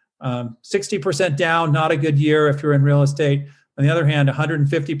 So 60% down, not a good year if you're in real estate. On the other hand,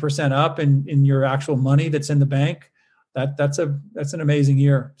 150% up in your actual money that's in the bank. That's an amazing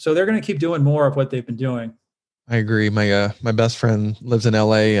year. So they're going to keep doing more of what they've been doing. I agree. My best friend lives in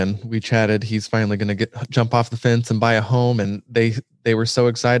LA, and we chatted. He's finally going to jump off the fence and buy a home. And they were so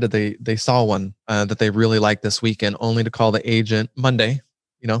excited. They saw one that they really liked this weekend, only to call the agent Monday.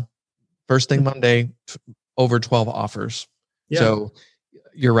 First thing Monday, over 12 offers. Yeah. So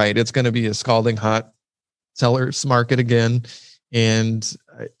you're right. It's going to be a scalding hot seller's market again. And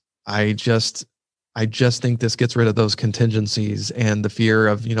I just think this gets rid of those contingencies and the fear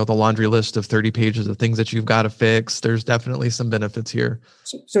of, the laundry list of 30 pages of things that you've got to fix. There's definitely some benefits here.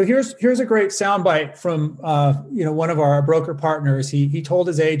 So here's a great soundbite from, one of our broker partners. He told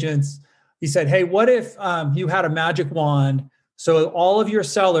his agents, he said, hey, what if you had a magic wand so all of your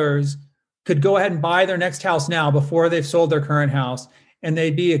sellers could go ahead and buy their next house now before they've sold their current house, and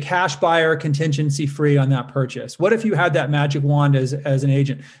they'd be a cash buyer, contingency free on that purchase? What if you had that magic wand as an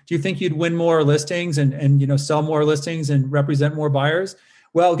agent? Do you think you'd win more listings and sell more listings and represent more buyers?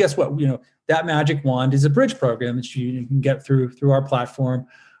 Well, guess what? That magic wand is a bridge program that you can get through our platform,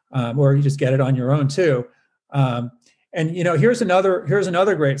 or you just get it on your own too. Here's another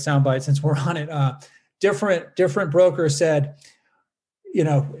great soundbite since we're on it. Different brokers said,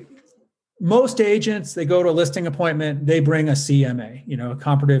 most agents, they go to a listing appointment, they bring a CMA, a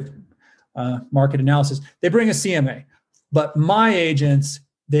comparative market analysis. They bring a CMA, but my agents,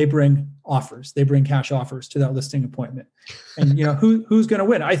 they bring offers. They bring cash offers to that listing appointment. And who's going to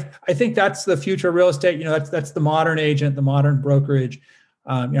win? I think that's the future of real estate. That's the modern agent, the modern brokerage.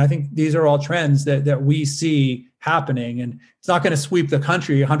 I think these are all trends that we see happening, and it's not going to sweep the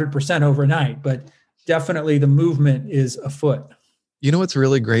country 100% overnight, but definitely the movement is afoot. What's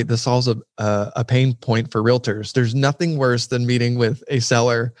really great? This solves a pain point for realtors. There's nothing worse than meeting with a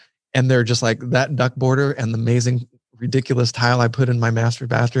seller and they're just like, that duck border and the amazing, ridiculous tile I put in my master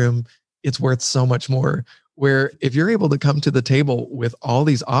bathroom, it's worth so much more. Where if you're able to come to the table with all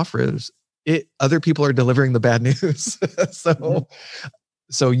these offers, other people are delivering the bad news.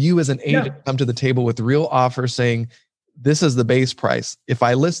 So you as an agent come to the table with real offers saying, this is the base price. If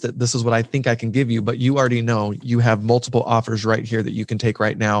I list it, this is what I think I can give you, but you already know you have multiple offers right here that you can take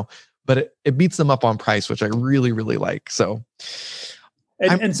right now, but it beats them up on price, which I really, really like. So,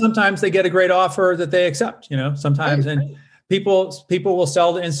 and sometimes they get a great offer that they accept, sometimes, and people will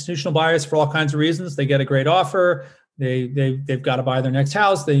sell to institutional buyers for all kinds of reasons. They get a great offer. They've got to buy their next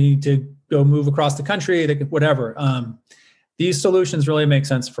house. They need to go move across the country, whatever. These solutions really make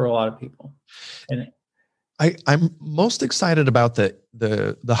sense for a lot of people. And I'm most excited about the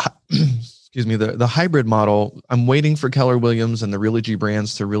excuse me, the hybrid model. I'm waiting for Keller Williams and the Realogy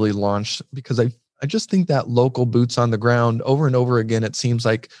brands to really launch, because I just think that local boots on the ground over and over again, it seems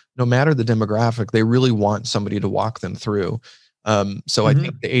like no matter the demographic, they really want somebody to walk them through. So I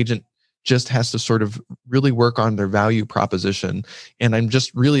think the agent just has to sort of really work on their value proposition. And I'm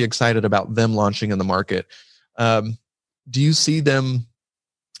just really excited about them launching in the market. Do you see them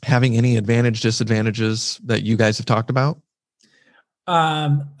having any disadvantages that you guys have talked about?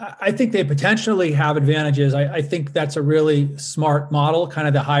 I think they potentially have advantages. I think that's a really smart model, kind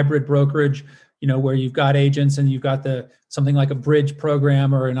of the hybrid brokerage, where you've got agents and you've got something like a bridge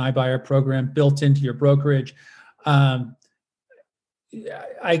program or an iBuyer program built into your brokerage. I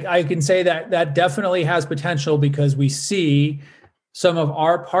can say that definitely has potential, because we see some of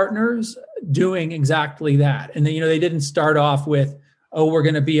our partners doing exactly that. And they didn't start off with, oh, we're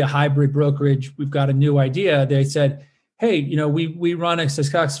going to be a hybrid brokerage, we've got a new idea. They said, hey, we run a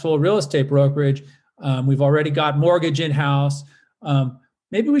successful real estate brokerage. We've already got mortgage in-house.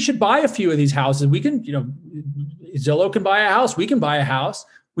 Maybe we should buy a few of these houses. We can, Zillow can buy a house. We can buy a house.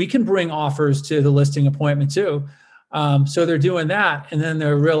 We can bring offers to the listing appointment too. So they're doing that. And then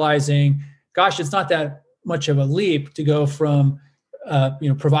they're realizing, gosh, it's not that much of a leap to go from,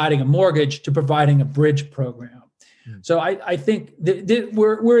 providing a mortgage to providing a bridge program. So I think that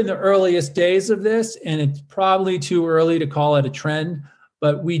we're in the earliest days of this, and it's probably too early to call it a trend,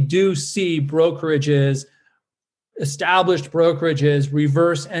 but we do see brokerages, established brokerages,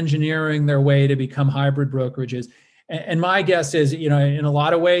 reverse engineering their way to become hybrid brokerages. And my guess is, in a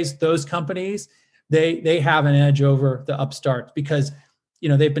lot of ways, those companies, they have an edge over the upstarts because,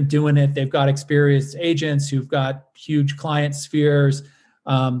 they've been doing it. They've got experienced agents who've got huge client spheres.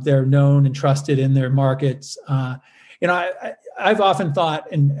 They're known and trusted in their markets. I've often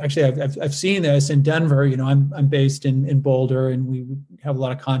thought, and actually I've seen this in Denver. I'm based in Boulder, and we have a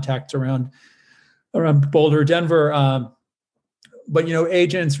lot of contacts around Boulder, Denver. But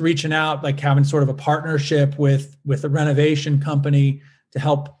agents reaching out, like having sort of a partnership with a renovation company to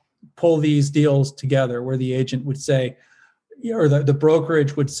help pull these deals together, where the agent would say, or the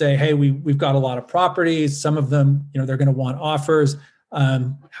brokerage would say, hey, we've got a lot of properties. Some of them, they're going to want offers.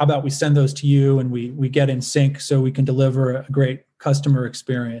 How about we send those to you and we get in sync so we can deliver a great customer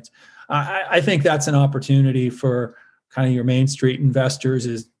experience. I think that's an opportunity for kind of your Main Street investors,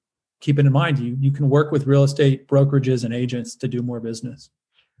 is keeping in mind you can work with real estate brokerages and agents to do more business.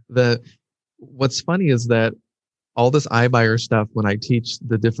 What's funny is that all this iBuyer stuff, when I teach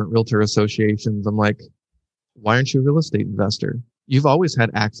the different realtor associations, I'm like, why aren't you a real estate investor? You've always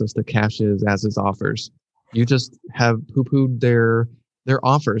had access to cashes, as is offers. You just have poo-pooed their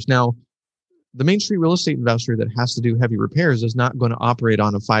offers. Now, the Main Street real estate investor that has to do heavy repairs is not going to operate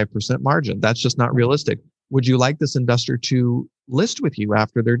on a 5% margin. That's just not realistic. Would you like this investor to list with you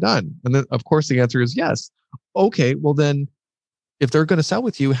after they're done? And then, of course, the answer is yes. Okay, well then, if they're going to sell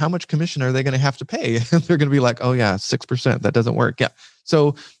with you, how much commission are they going to have to pay? They're going to be like, oh yeah, 6%. That doesn't work. Yeah.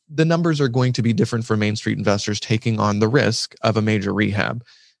 So the numbers are going to be different for Main Street investors taking on the risk of a major rehab.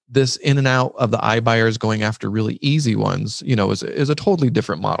 This in and out of the iBuyers going after really easy ones, is a totally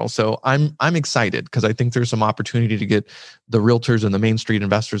different model. So I'm excited because I think there's some opportunity to get the realtors and the Main Street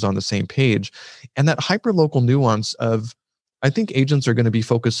investors on the same page. And that hyper-local nuance of, I think agents are going to be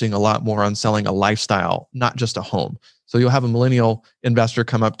focusing a lot more on selling a lifestyle, not just a home. So you'll have a millennial investor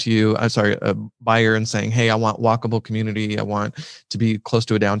come up to you, a buyer, and saying, hey, I want walkable community. I want to be close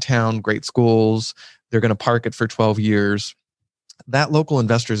to a downtown, great schools. They're going to park it for 12 years. That local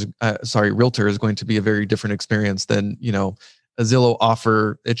realtor is going to be a very different experience than, a Zillow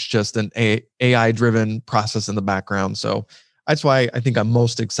offer. It's just an AI-driven process in the background. So that's why I think I'm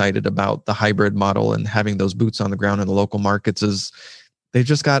most excited about the hybrid model and having those boots on the ground in the local markets. Is they've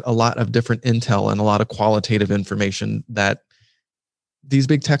just got a lot of different intel and a lot of qualitative information that these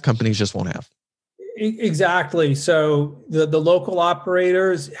big tech companies just won't have. Exactly. So the local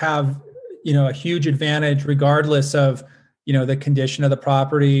operators have, a huge advantage regardless of, the condition of the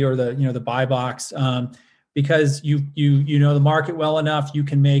property or the buy box, because you know the market well enough. You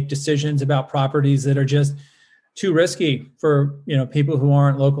can make decisions about properties that are just too risky for people who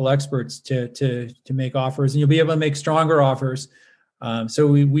aren't local experts to make offers, and you'll be able to make stronger offers. So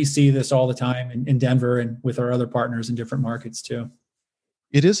we see this all the time in Denver and with our other partners in different markets too.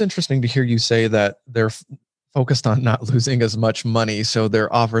 It is interesting to hear you say that they're focused on not losing as much money, so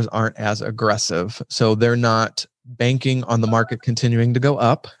their offers aren't as aggressive. So they're not banking on the market continuing to go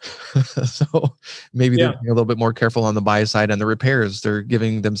up. So maybe they're being a little bit more careful on the buy side, and the repairs, they're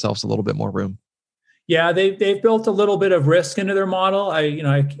giving themselves a little bit more room. Yeah, they've built a little bit of risk into their model.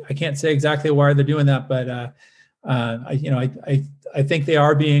 I can't say exactly why they're doing that, but I think they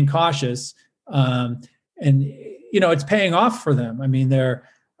are being cautious, and it's paying off for them. I mean, they're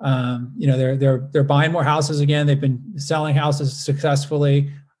buying more houses again. They've been selling houses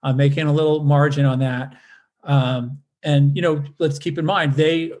successfully, making a little margin on that. And let's keep in mind,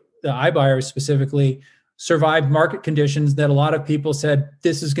 the iBuyers specifically survived market conditions that a lot of people said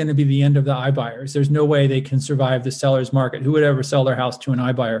this is going to be the end of the iBuyers. There's no way they can survive the seller's market. Who would ever sell their house to an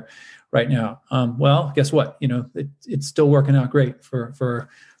iBuyer right now? Well, guess what? It's still working out great for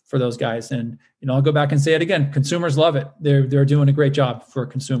those guys. And I'll go back and say it again. Consumers love it. They're doing a great job for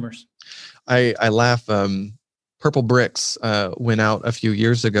consumers. I laugh. Purple Bricks went out a few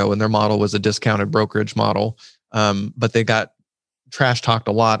years ago, and their model was a discounted brokerage model, but they got trash talked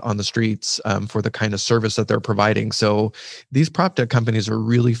a lot on the streets for the kind of service that they're providing. So these prop tech companies are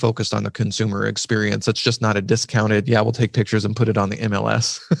really focused on the consumer experience. It's just not a discounted, we'll take pictures and put it on the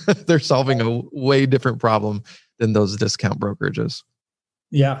MLS. They're solving a way different problem than those discount brokerages.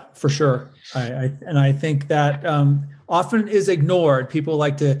 Yeah, for sure. I think that often is ignored. People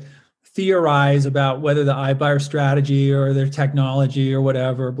like to theorize about whether the iBuyer strategy or their technology or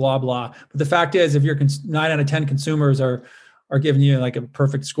whatever, blah, blah. But the fact is, if 9 out of 10 consumers are giving you like a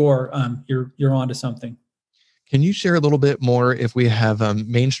perfect score, you're onto something. Can you share a little bit more if we have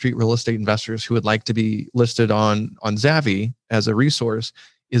Main Street real estate investors who would like to be listed on Zavvy as a resource?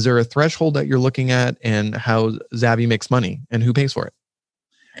 Is there a threshold that you're looking at, and how Zavvy makes money and who pays for it?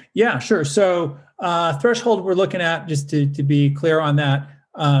 Yeah, sure. So threshold we're looking at, just to be clear on that,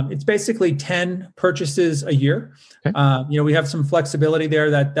 it's basically 10 purchases a year. Okay. We have some flexibility there.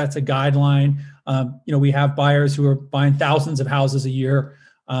 That's a guideline. We have buyers who are buying thousands of houses a year.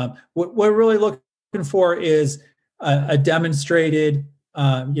 What we're really looking for is a demonstrated,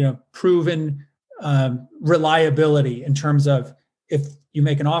 proven reliability in terms of, if you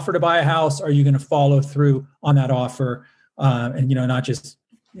make an offer to buy a house, are you going to follow through on that offer, and not just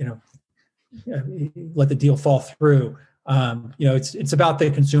let the deal fall through. It's about the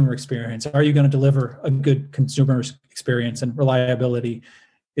consumer experience. Are you going to deliver a good consumer experience? And reliability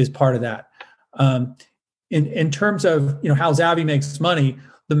is part of that. In terms of how Zavvy makes money,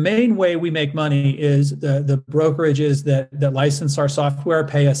 the main way we make money is the brokerages that license our software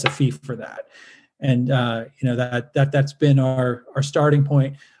pay us a fee for that, and that's been our starting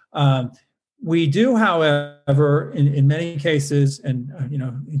point. We do, however, in many cases, and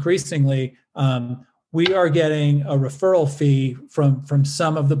increasingly, we are getting a referral fee from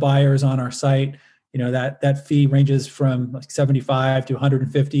some of the buyers on our site. That fee ranges from like 75 to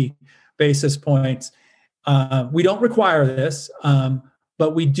 150 basis points. We don't require this,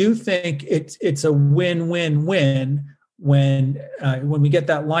 but we do think it's a win-win-win when we get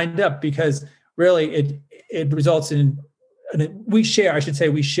that lined up, because really it results in, we share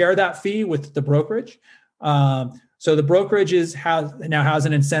that fee with the brokerage. So the brokerage now has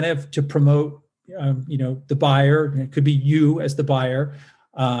an incentive to promote the buyer. It could be you as the buyer.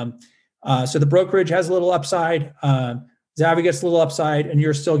 So the brokerage has a little upside. Zavvy gets a little upside, and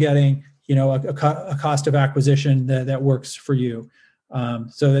you're still getting a cost of acquisition that works for you.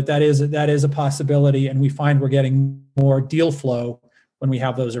 So that is a possibility, and we find we're getting more deal flow when we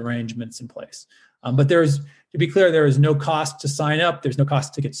have those arrangements in place. But to be clear, there is no cost to sign up. There's no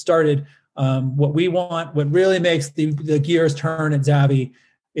cost to get started. What really makes the gears turn at Zavvy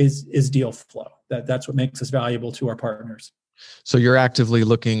is deal flow. That's what makes us valuable to our partners. So you're actively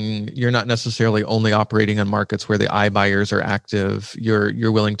looking. You're not necessarily only operating on markets where the iBuyers are active.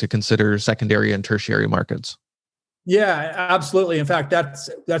 You're willing to consider secondary and tertiary markets. Yeah, absolutely. In fact,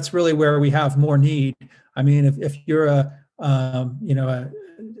 that's really where we have more need. I mean, if you're a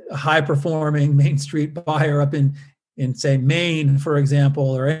high performing Main Street buyer up in say Maine, for example,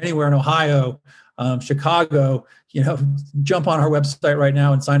 or anywhere in Ohio, Chicago, jump on our website right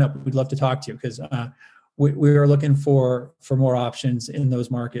now and sign up. We'd love to talk to you, because we are looking for more options in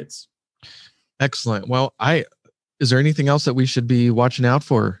those markets. Excellent. Well, is there anything else that we should be watching out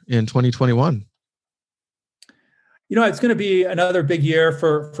for in 2021? It's going to be another big year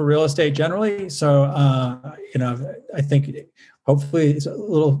for real estate generally. So, I think hopefully it's a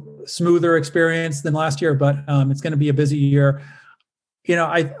little smoother experience than last year, but it's going to be a busy year.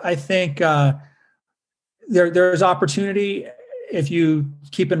 I think there's opportunity if you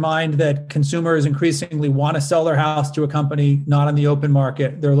keep in mind that consumers increasingly want to sell their house to a company not on the open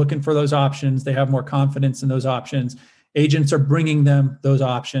market. They're looking for those options. They have more confidence in those options. Agents are bringing them those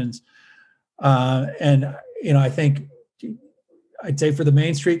options. I think I'd say for the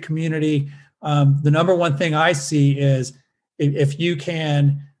Main Street community, the number one thing I see is if you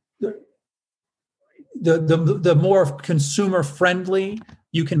can, the more consumer friendly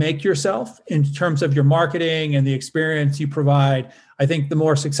you can make yourself in terms of your marketing and the experience you provide, I think the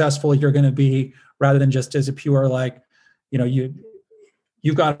more successful you're going to be, rather than just as a pure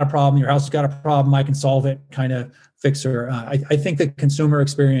you've got a problem, your house has got a problem, I can solve it kind of fixer. I think the consumer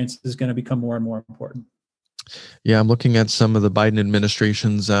experience is going to become more and more important. Yeah, I'm looking at some of the Biden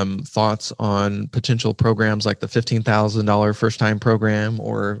administration's thoughts on potential programs like the $15,000 first-time program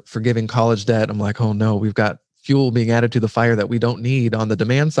or forgiving college debt. I'm like, oh no, we've got fuel being added to the fire that we don't need on the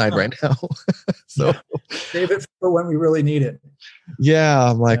demand side right now. So save it for when we really need it. Yeah,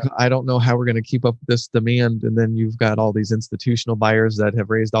 I'm like, I don't know how we're going to keep up with this demand. And then you've got all these institutional buyers that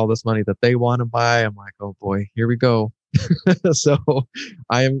have raised all this money that they want to buy. I'm like, oh boy, here we go. So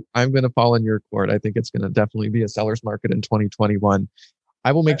I'm going to fall in your court. I think it's going to definitely be a seller's market in 2021.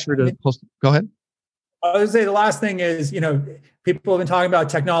 I will make sure to post. Go ahead. I would say the last thing is, people have been talking about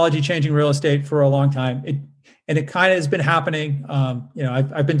technology changing real estate for a long time. It kind of has been happening.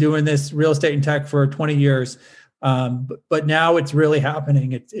 I've been doing this real estate and tech for 20 years. But now it's really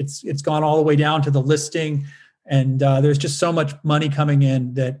happening. It's gone all the way down to the listing, and there's just so much money coming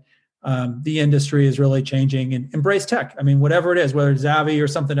in that the industry is really changing. And embrace tech. I mean, whatever it is, whether it's Zavvy or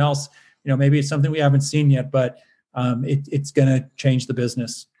something else, maybe it's something we haven't seen yet, but it's going to change the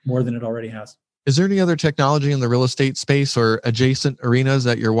business more than it already has. Is there any other technology in the real estate space or adjacent arenas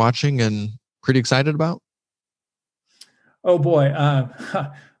that you're watching and pretty excited about? Oh boy,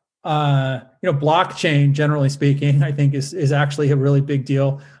 blockchain, generally speaking, I think is actually a really big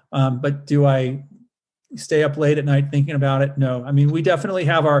deal. But do I stay up late at night thinking about it? No. I mean, we definitely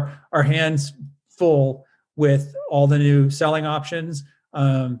have our hands full with all the new selling options.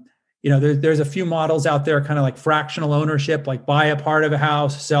 There's a few models out there, kind of like fractional ownership, like buy a part of a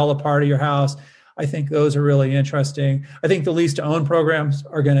house, sell a part of your house. I think those are really interesting. I think the lease to own programs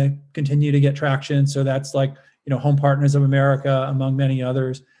are going to continue to get traction. So that's like, Home Partners of America, among many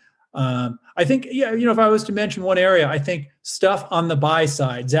others. I think, if I was to mention one area, I think stuff on the buy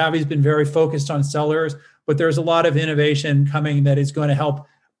side. Zavvy's been very focused on sellers, but there's a lot of innovation coming that is going to help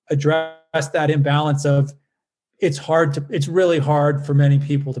address that imbalance of it's really hard for many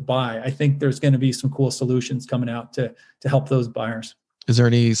people to buy. I think there's going to be some cool solutions coming out to help those buyers. Is there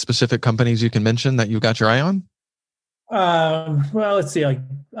any specific companies you can mention that you've got your eye on? Well, let's see.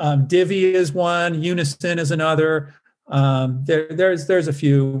 Divvy is one. Unison is another. There's a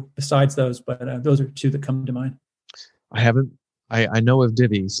few besides those, but those are two that come to mind. I know of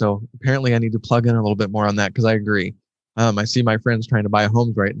Divvy, so apparently I need to plug in a little bit more on that because I agree. I see my friends trying to buy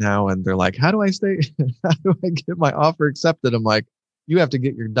homes right now, and they're like, "How do I get my offer accepted?" I'm like, "You have to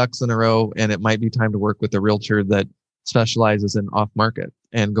get your ducks in a row, and it might be time to work with a realtor that specializes in off market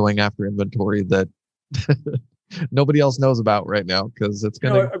and going after inventory that." Nobody else knows about right now because it's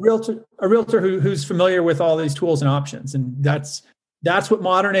going to a realtor who's familiar with all these tools and options, and that's what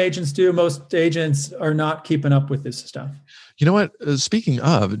modern agents do. Most agents are not keeping up with this stuff. You know what? Speaking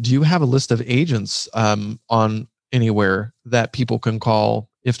of, do you have a list of agents on anywhere that people can call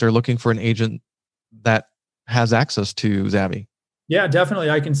if they're looking for an agent that has access to Zavvy? Yeah, definitely.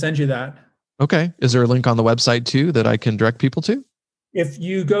 I can send you that. Okay. Is there a link on the website too that I can direct people to? If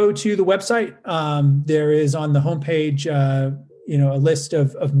you go to the website, there is on the homepage, a list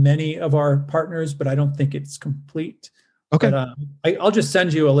of many of our partners, but I don't think it's complete. Okay. But, I'll just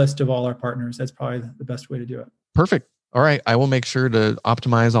send you a list of all our partners. That's probably the best way to do it. Perfect. All right. I will make sure to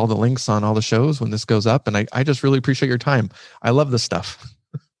optimize all the links on all the shows when this goes up. And I just really appreciate your time. I love this stuff.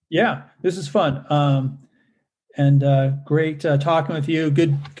 Yeah, this is fun. And great talking with you.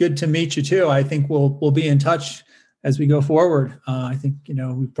 Good to meet you too. I think we'll be in touch as we go forward. I think,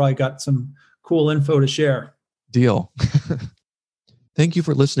 we've probably got some cool info to share. Deal. Thank you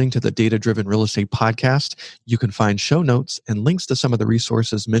for listening to the Data Driven Real Estate Podcast. You can find show notes and links to some of the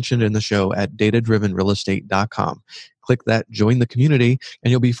resources mentioned in the show at datadrivenrealestate.com. Click that Join the Community,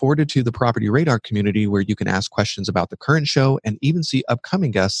 and you'll be forwarded to the Property Radar community where you can ask questions about the current show and even see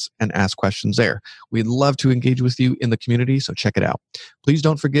upcoming guests and ask questions there. We'd love to engage with you in the community, so check it out. Please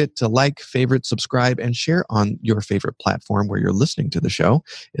don't forget to like, favorite, subscribe, and share on your favorite platform where you're listening to the show.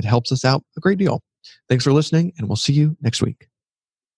 It helps us out a great deal. Thanks for listening, and we'll see you next week.